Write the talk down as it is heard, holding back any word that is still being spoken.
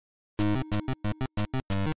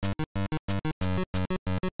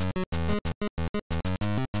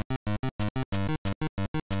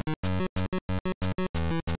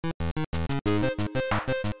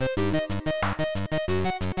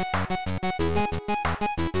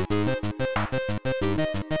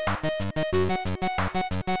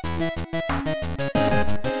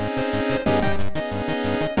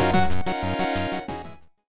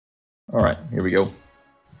All right, here we go.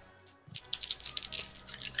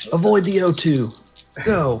 Avoid the O2.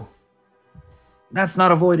 Go. That's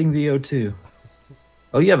not avoiding the O2.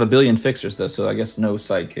 Oh, you have a billion fixers, though, so I guess no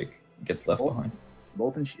sidekick gets left behind.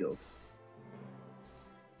 Bolt and shield.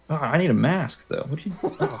 Oh, I need a mask, though. What do you...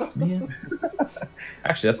 Oh, man.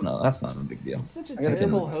 Actually, that's not a big deal. Such a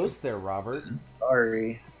terrible host there, Robert.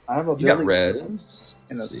 Sorry. I have a You got building reds.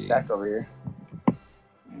 in a stack over here.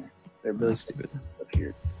 Yeah, they're really stupid. Up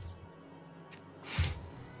here.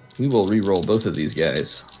 We will re-roll both of these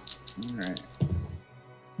guys. All right.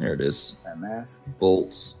 There it is. That mask.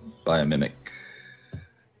 Bolts by a mimic.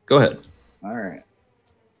 Go ahead. All right.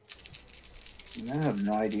 I have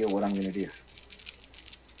no idea what I'm going to do.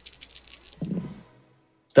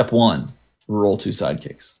 Step 1. Roll 2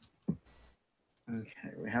 sidekicks. Okay,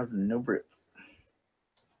 we have no grip.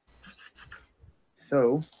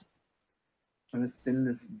 So, I'm going to spin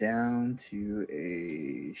this down to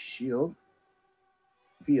a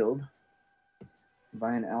field,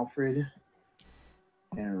 buy an Alfred,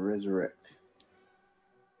 and resurrect.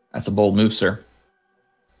 That's a bold move, sir.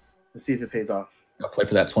 Let's see if it pays off. I'll play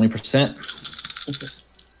for that 20%.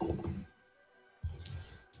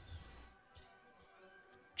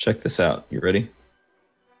 Check this out. You ready?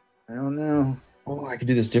 I don't know. Oh, I could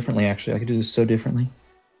do this differently, actually. I could do this so differently.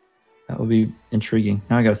 That would be intriguing.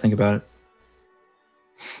 Now I got to think about it.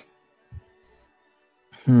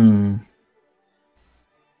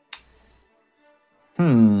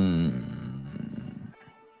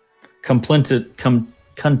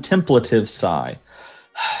 Contemplative sigh.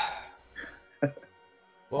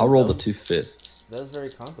 Well, I'll roll the 2 5ths. That was very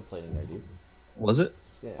contemplating there, dude. Was it?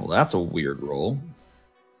 Yeah. Well, that's a weird roll.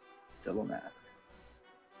 Double mask.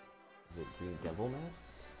 The green devil mask?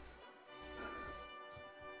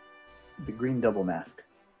 The green double mask.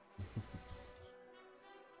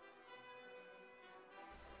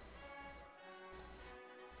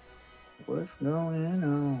 What's going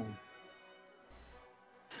on?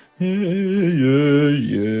 Yeah.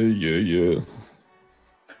 Yeah.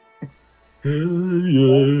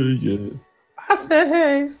 I say,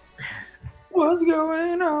 hey, what's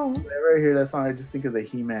going on? Whenever I hear that song, I just think of the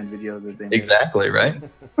He-Man video that they made. Exactly, right?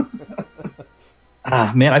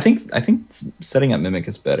 Man, I think setting up Mimic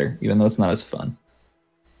is better, even though it's not as fun.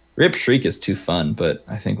 Rip Shriek is too fun, but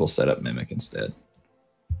I think we'll set up Mimic instead.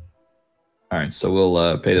 All right, so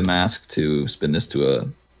we'll pay the mask to spin this to a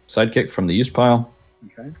sidekick from the use pile.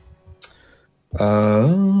 Okay.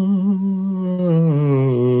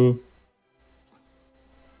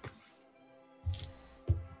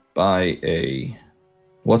 Buy a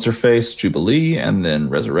what's-her-face, Jubilee, and then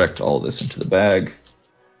resurrect all this into the bag.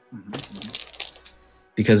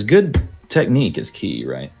 Because good technique is key,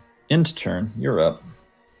 right? End turn, you're up.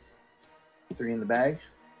 3 in the bag.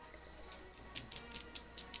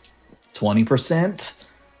 20%.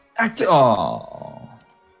 Oh.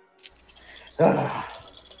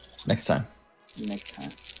 Next time. Next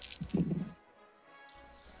time.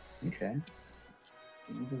 Okay.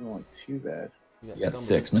 It doesn't look too bad. You got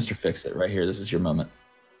 6. Mr. Fixit, right here. This is your moment.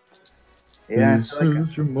 Yeah, this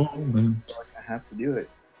is your moment. I feel like I have to do it.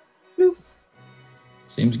 Boop.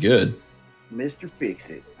 Seems good. Mr.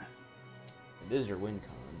 Fixit. It is your win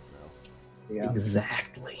con, so. Yeah.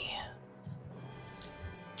 Exactly.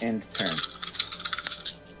 End turn.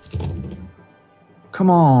 Come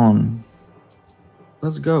on.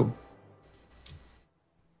 Let's go.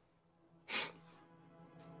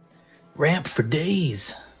 Ramp for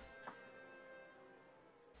days.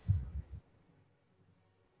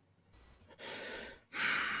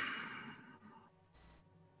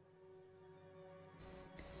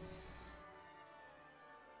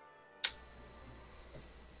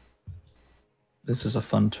 This is a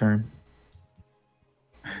fun turn.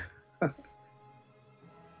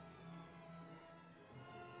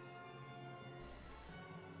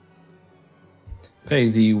 Pay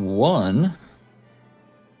the 1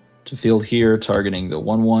 to field here, targeting the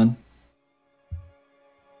 1/1.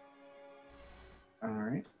 All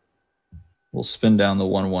right. We'll spin down the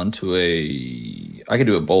 1/1 to a... I could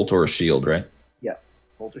do a bolt or a shield, right? Yeah,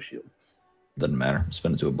 bolt or shield. Doesn't matter.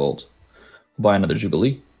 Spin it to a bolt. We'll buy another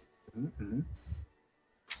Jubilee.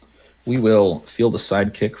 We will field a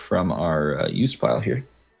sidekick from our use pile here.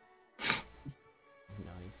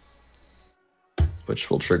 Nice. Which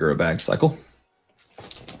will trigger a bag cycle.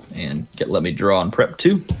 And let me draw and prep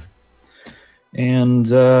 2.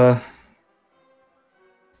 And I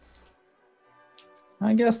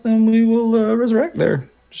guess then we will resurrect there.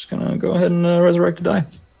 Just gonna go ahead and resurrect a die.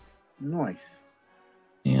 Nice.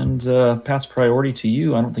 And pass priority to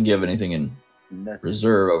you. I don't think you have anything in Nothing.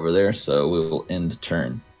 reserve over there, so we'll end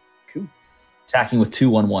turn. Cool. Attacking with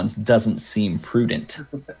 2/1/1s doesn't seem prudent.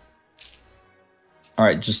 All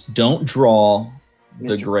right, just don't draw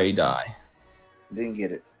the Mr. gray die. Didn't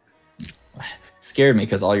get it. Scared me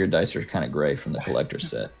because all your dice are kind of gray from the collector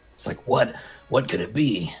set. It's like, what could it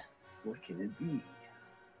be? What can it be?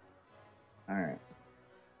 All right.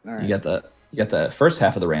 All right. You got the first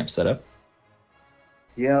half of the ramp set up.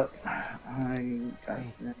 Yep. I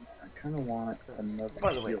kind of want another.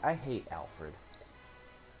 By the way, shield. I hate Alfred.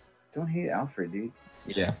 Don't hate Alfred, dude.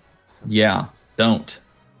 Yeah. Yeah. Don't.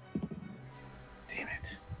 Damn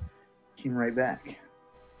it. Came right back.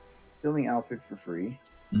 Building Alfred for free.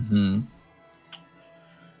 Mm-hmm.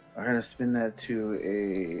 I gotta spin that to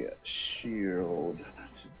a shield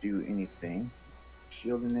to do anything.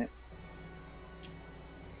 Shielding it.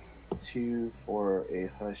 2 for a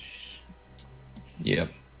hush. Yep.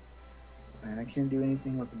 And I can't do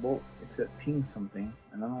anything with the bolt except ping something.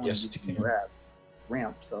 And I don't want Yes, to you do can.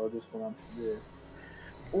 ramp, so I'll just hold on to this.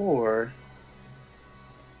 Or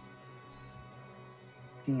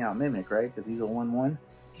ping out Mimic, right? Because he's a 1/1.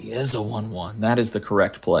 He is a 1/1. That is the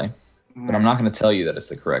correct play. But I'm not going to tell you that it's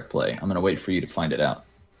the correct play. I'm going to wait for you to find it out.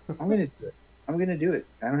 I'm gonna do it. I'm gonna do it.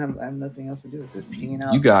 I have nothing else to do with this. Pinging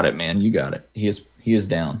out. You got it, man. You got it. He is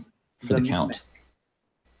down for the count. Mimic.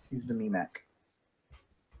 He's the Mimic.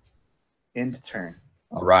 End turn.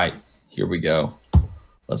 All right, here we go.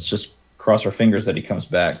 Let's just cross our fingers that he comes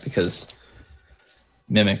back because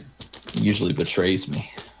Mimic usually betrays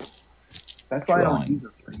me. That's why I don't Drawing use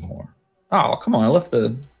it. 3 more. Oh, come on. I left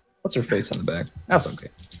the... What's her face on the back? That's okay.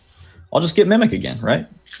 I'll just get Mimic again, right?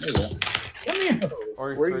 There you go. Come here.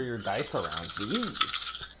 Or Where throw you- your dice around,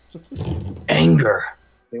 please. Anger.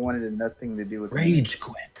 They wanted nothing to do with Rage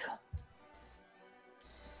quit.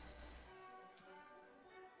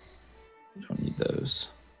 Don't need those.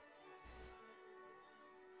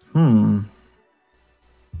 Hmm.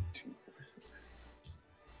 2, 4, 6.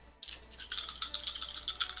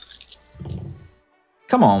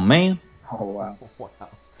 Come on, man. Oh wow. Wow.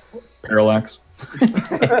 Parallax.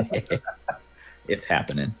 It's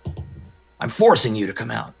happening. I'm forcing you to come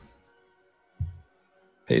out.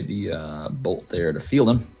 Pay the bolt there to field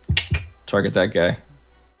him. Target that guy.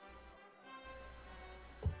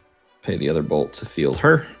 Pay the other bolt to field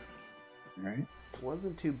her. All right.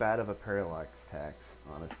 Wasn't too bad of a parallax tax,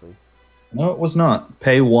 honestly. No, it was not.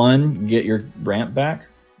 Pay 1, get your ramp back.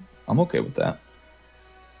 I'm okay with that.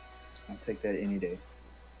 I'll take that any day.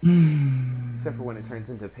 Except for when it turns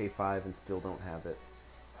into pay 5 and still don't have it.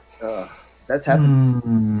 That's happened. to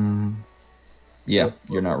me. Yeah,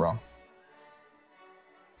 you're not wrong.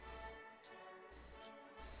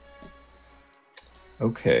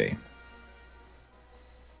 Okay.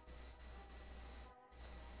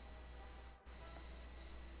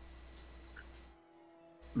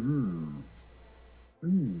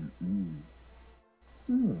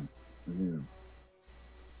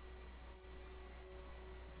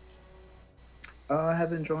 I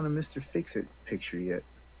haven't drawn a Mr. Fixit picture yet.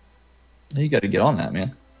 You got to get on that,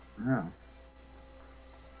 man. Oh.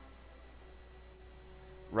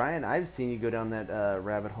 Ryan, I've seen you go down that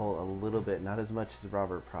rabbit hole a little bit. Not as much as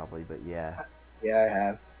Robert, probably, but yeah.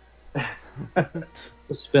 Yeah, I have.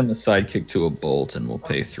 We'll spin the sidekick to a bolt, and we'll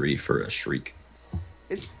pay 3 for a shriek.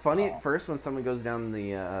 It's funny at first when someone goes down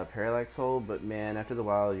the parallax hole, but man, after the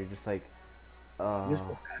while, you're just like, Just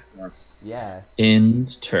go past more. yeah.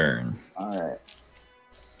 End turn. All right.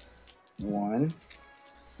 1,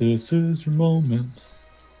 This is your moment.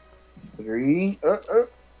 3.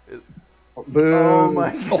 Boom. Oh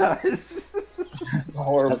my gosh.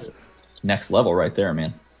 Horrible. Next level right there,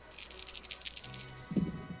 man.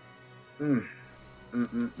 Mm.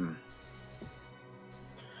 Mm-mm-mm.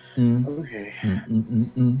 Mm, Okay. mm, mm,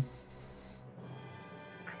 mm, mm.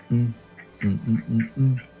 Mm, mm, mm, mm,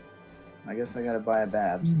 mm. I guess I gotta buy a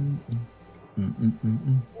Babs. Mm, mm, mm, mm,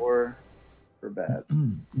 mm. 4 for Babs.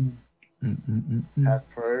 Mm, mm, mm, mm, mm, mm. Pass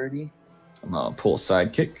priority. I'm gonna pull a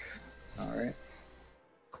sidekick, All right.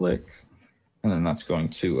 click, and then that's going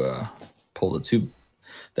to pull the 2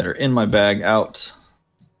 that are in my bag out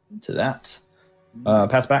to that.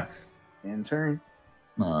 Pass back. End turn.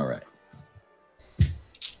 All right.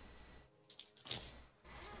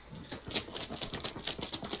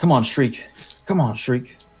 Come on, Shriek. Come on,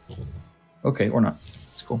 Shriek. Okay, or not.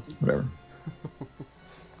 It's cool. Whatever.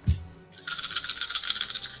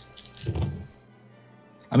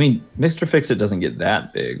 I mean, Mr. Fixit doesn't get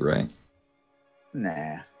that big, right?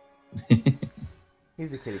 Nah.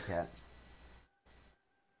 He's a kitty cat.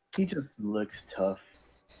 He just looks tough.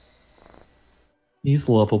 He's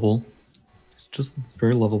lovable. It's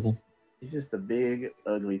very lovable. He's just a big,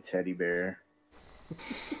 ugly teddy bear.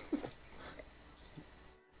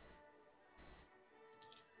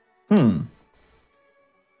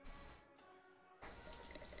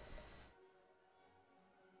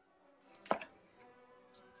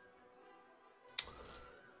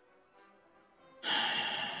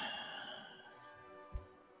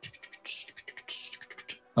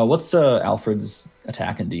 What's Alfred's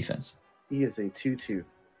attack and defense? He is a 2/2.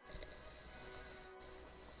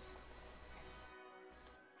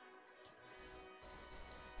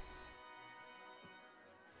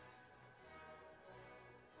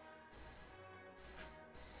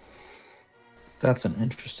 That's an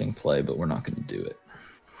interesting play, but we're not going to do it.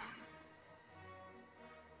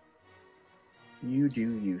 You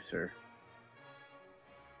do you, sir.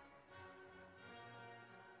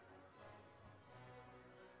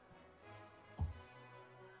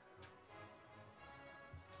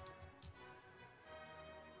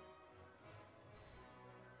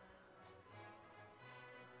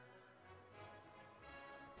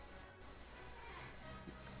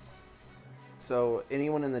 So,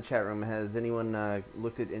 anyone in the chat room, has anyone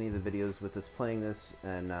looked at any of the videos with us playing this?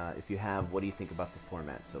 And if you have, what do you think about the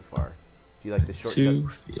format so far? Do you like the short two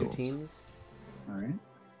teams? All right.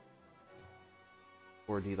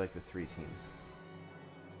 Or do you like the 3 teams?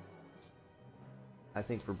 I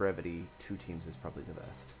think for brevity, 2 teams is probably the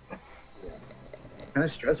best. Kind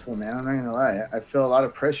of stressful, man. I'm not gonna lie. I feel a lot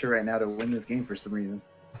of pressure right now to win this game for some reason.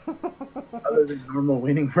 Other than normal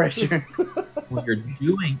winning pressure. Well,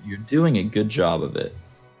 you're doing a good job of it.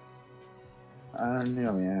 I don't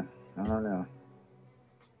know, man. I don't know.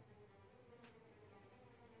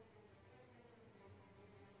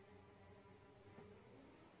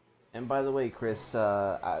 And by the way, Chris,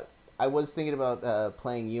 I was thinking about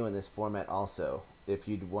playing you in this format also, if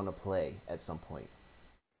you'd want to play at some point.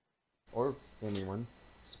 Or anyone.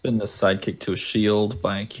 Spin the sidekick to a shield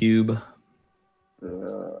by a cube.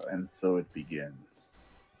 And so it begins.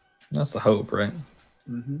 That's the hope, right?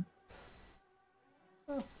 Mm-hmm.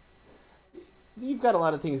 Well, you've got a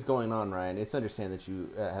lot of things going on, Ryan. It's understand that you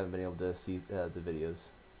haven't been able to see the videos.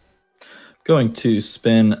 Going to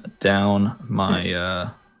spin down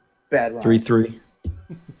my Bad line. 3/3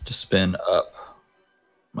 to spin up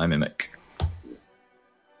my mimic.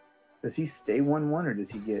 Does he stay 1/1 or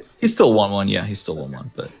does he get? He's still 1/1. Yeah, he's still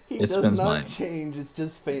 1/1, but He it does spins not my change. It's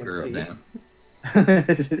just fancy.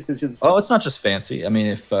 It's just Oh, it's not just fancy. I mean,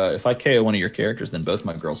 if I KO one of your characters, then both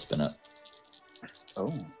my girls spin up.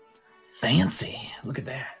 Oh, Fancy! Look at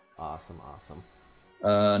that. Awesome, awesome.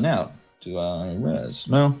 Now, do I res?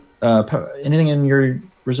 No. Anything in your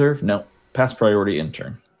reserve? No. Pass priority in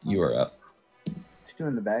turn. You are up. 2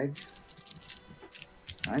 in the bag.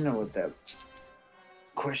 I know what that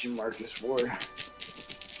question mark is for.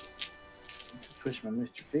 Let's push my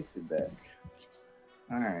Mr. Fixit back.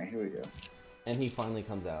 All right, here we go. And he finally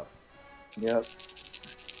comes out. Yep.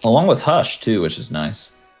 Along with Hush too, which is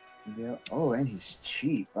nice. Yep. Oh, and he's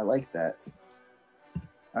cheap. I like that.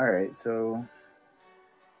 All right, so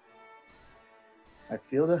I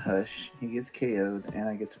feel the Hush. He gets KO'd, and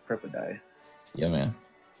I get to prep a die. Yeah, man.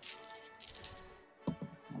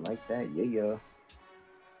 I like that. Yeah.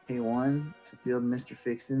 Pay 1 to field Mr.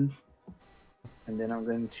 Fixins. And then I'm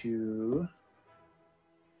going to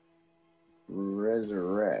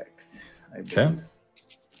resurrect. Okay.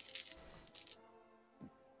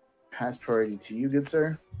 Pass priority to you, good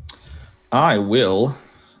sir. I will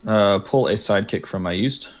pull a sidekick from my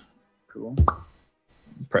used. Cool.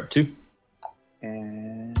 Prep 2.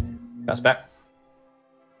 And Pass back.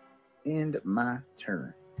 end my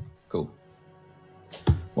turn. Cool.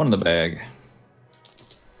 1 in the bag.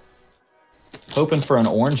 Hoping for an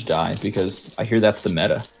orange die because I hear that's the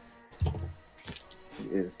meta.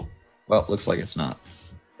 It is. Well, looks like it's not.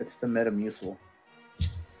 It's the Metamucil.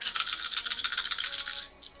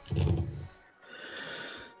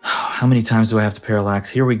 How many times do I have to parallax?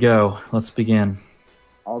 Here we go. Let's begin.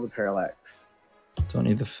 All the parallax. Don't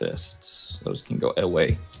need the fists. Those can go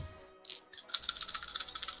away.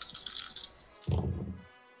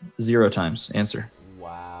 0 times. Answer.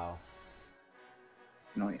 Wow.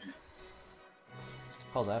 Nice.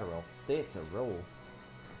 Call that a roll. It's a roll.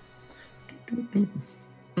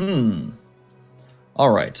 All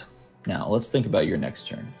right. Now, let's think about your next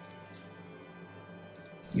turn.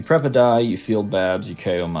 You prep a die, you field Babs, you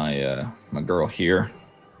KO my my girl here.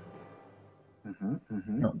 I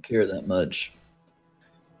don't care that much.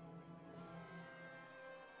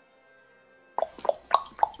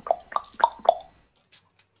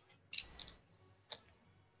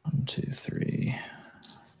 One, two, three.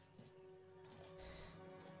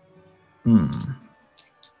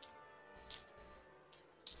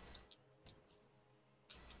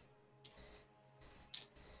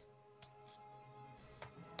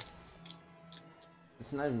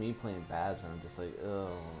 it's not even me playing Babs. I'm just like, oh.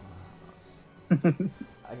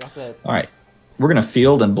 I got that. All right. We're going to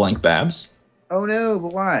field and blank Babs. Oh no,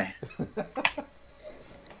 but why?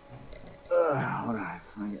 Hold on.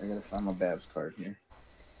 I gotta find my Babs card here.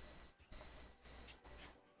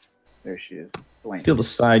 There she is. Blank. Field a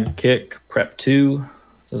sidekick, prep 2.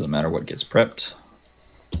 Doesn't matter what gets prepped.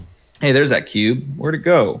 Hey, there's that cube. Where'd it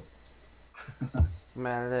go?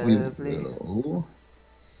 My We lovely. will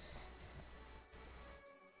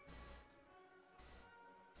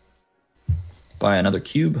buy another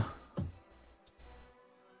cube.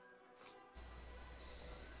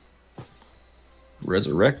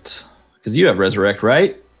 Resurrect. Because you have resurrect,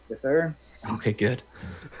 right? Yes, sir. Okay, good.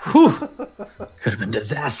 Whew. Could have been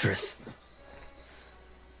disastrous.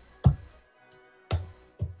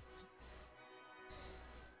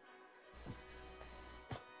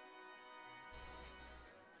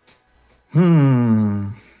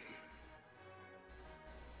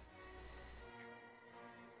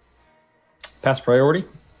 Pass priority.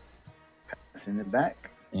 Send it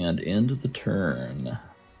back. And end the turn.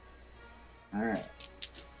 All right.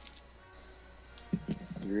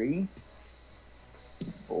 3,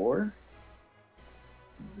 4.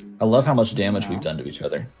 I love how much damage we've done to each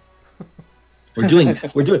other. We're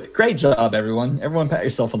doing great job, everyone. Everyone pat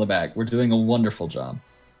yourself on the back. We're doing a wonderful job.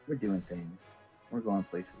 We're doing things. We're going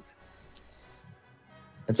places.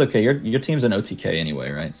 It's okay. Your team's an OTK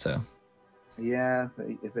anyway, right? So Yeah,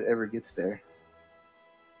 if it ever gets there.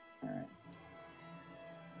 All right.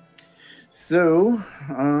 So,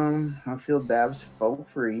 I field Babs for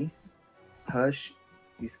free. Hush,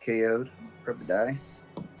 he's KO'd. Prep to die.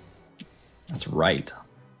 that's right.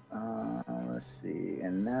 Let's see.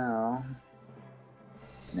 And now,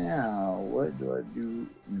 what do I do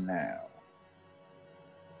now?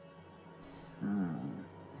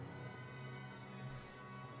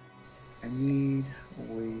 I need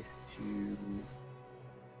ways to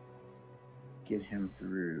get him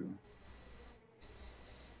through.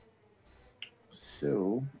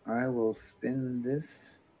 So I will spin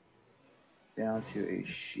this down to a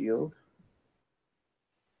shield.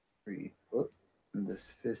 Put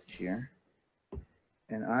this fist here.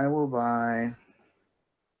 And I will buy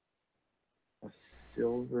a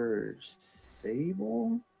silver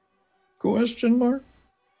sable Question mark?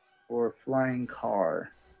 or a flying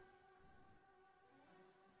car.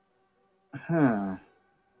 Huh.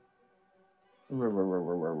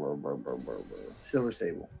 Silver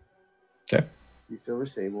sable. Okay. Do silver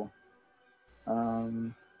sable.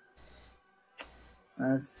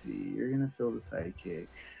 Let's see. You're gonna fill the sidekick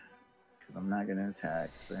because I'm not gonna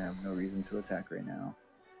attack because I have no reason to attack right now.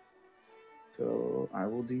 So I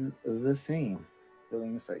will do the same,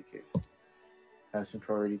 filling the sidekick. Passing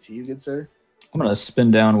priority to you, good sir. I'm gonna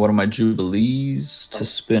spin down one of my Jubilees to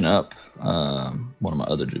spin up one of my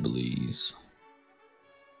other Jubilees.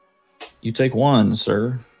 You take 1,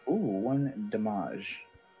 sir. Ooh, 1 damage.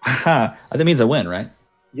 Haha, that means I win, right?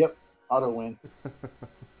 Yep, auto win.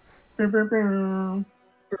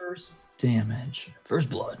 First damage. First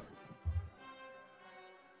blood.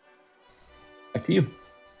 Back to you.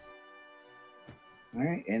 All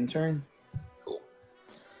right, end turn. Cool.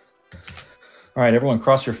 All right, everyone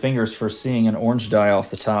cross your fingers for seeing an orange die off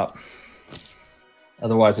the top.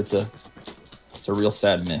 Otherwise, it's a real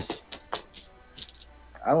sad miss.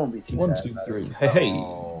 I won't be too 1, sad 2, about 3. it. Hey, hey.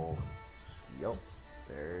 Oh. Yep.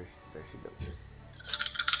 There she goes.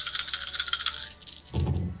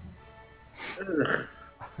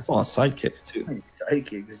 That's a lot of sidekicks, too.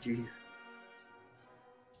 Sidekicks, jeez.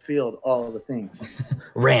 Field all the things.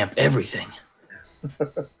 Ramp everything.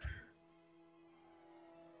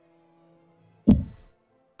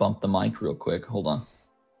 Bump the mic real quick. Hold on.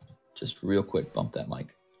 Just real quick, bump that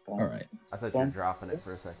mic. All right. I thought you were dropping it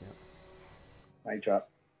for a second. Mic drop.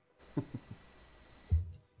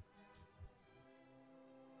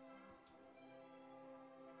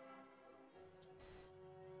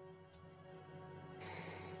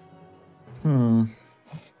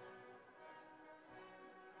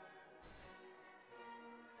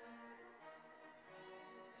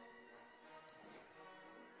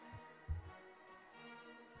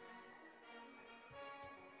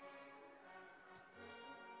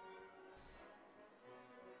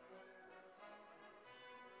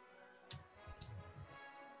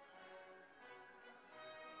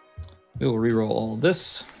 We'll reroll all of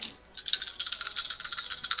this.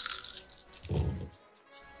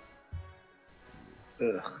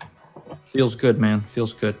 Ugh. Feels good, man.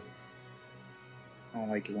 Feels good. I don't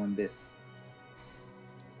like it one bit.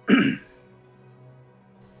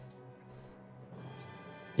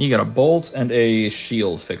 You got a bolt and a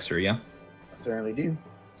shield fixer, yeah? I certainly do.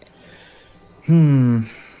 Hmm.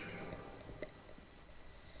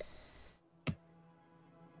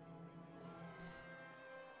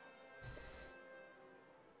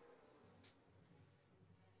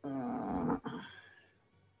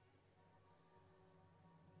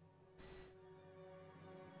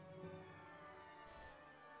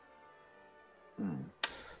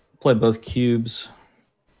 Play both cubes.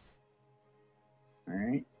 All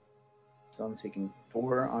right. So I'm taking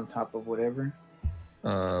 4 on top of whatever.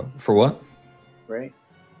 For what? Right.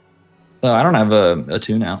 I don't have a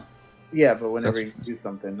 2 now. Yeah, but whenever you do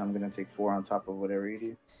something, I'm gonna take 4 on top of whatever you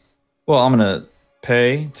do. Well, I'm gonna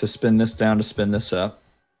pay to spin this down to spin this up.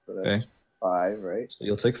 So that's Okay. 5, right? So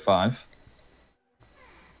you'll take 5.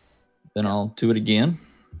 Then I'll do it again.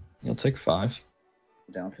 You'll take 5.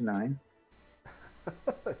 Down to 9.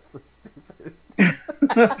 That's so stupid.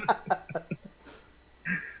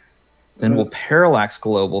 Then we'll parallax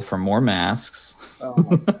global for more masks. Oh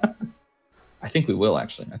my God. I think we will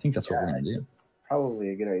actually. I think that's what we're gonna do. It's probably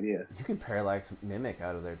a good idea. You can parallax mimic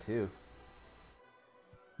out of there too.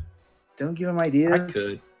 Don't give him ideas.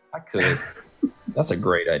 I could. That's a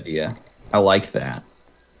great idea. I like that.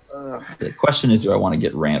 Ugh. The question is, do I want to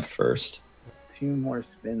get ramp first? 2 more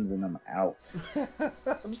spins and I'm out.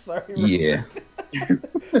 I'm sorry. Yeah.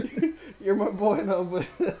 You're my boy, no, but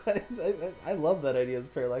I love that idea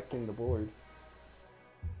of parallaxing the board.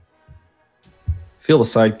 Feel the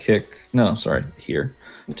sidekick. No, sorry, here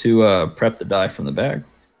to prep the die from the bag.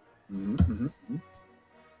 Mm-hmm.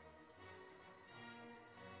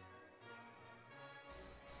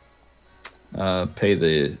 Pay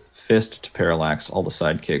the fist to parallax all the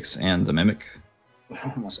sidekicks and the mimic.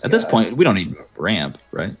 Oh At this point, we don't need ramp,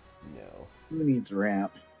 right? No. Who needs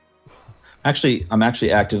ramp? Actually, I'm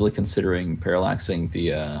actually actively considering parallaxing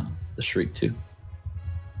the shriek too.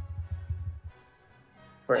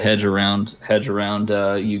 Right. Hedge around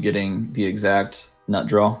you getting the exact nut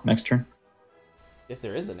draw next turn. If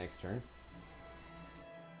there is a next turn.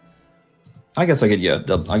 I guess I could, yeah,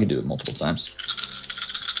 I could do it multiple times.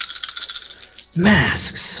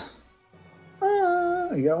 Masks.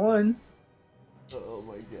 You got 1. Oh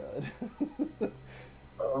my god.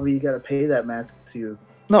 Oh, you gotta pay that mask to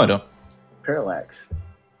No, I don't. parallax.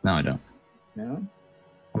 No, I don't. No?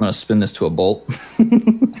 I'm gonna spin this to a bolt. Oh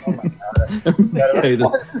my God. pay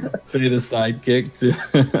the sidekick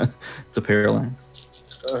to parallax.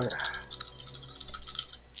 Ugh.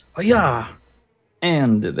 Oh yeah,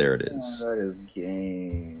 and there it is. Oh, that is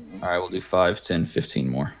game. All right, we'll do 5, 10, 15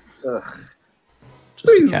 more. Ugh.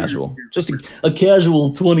 Just a casual, a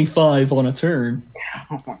casual 25 on a turn.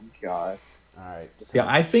 Oh my God. All right. Yeah,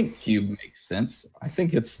 I think cube makes sense. I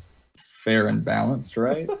think it's fair and balanced,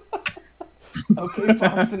 right? Okay,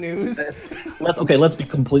 Fox News. Let's be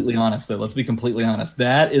completely honest, though. Let's be completely honest.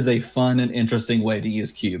 That is a fun and interesting way to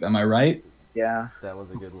use cube. Am I right? Yeah. That was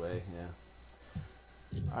a good way. Yeah.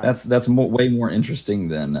 All That's way more interesting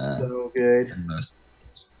than So good. than most.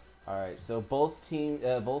 All right, so both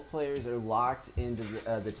players are locked into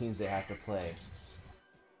the teams they have to play.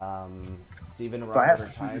 Steven and So I have Robert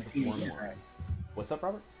to are play tied this with team 1 again, more. right? What's up,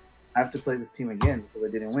 Robert? I have to play this team again because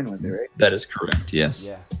I didn't win with it, right? That is correct. Yes.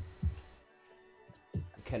 Yeah.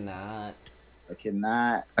 I cannot. I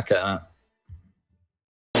cannot. I cannot.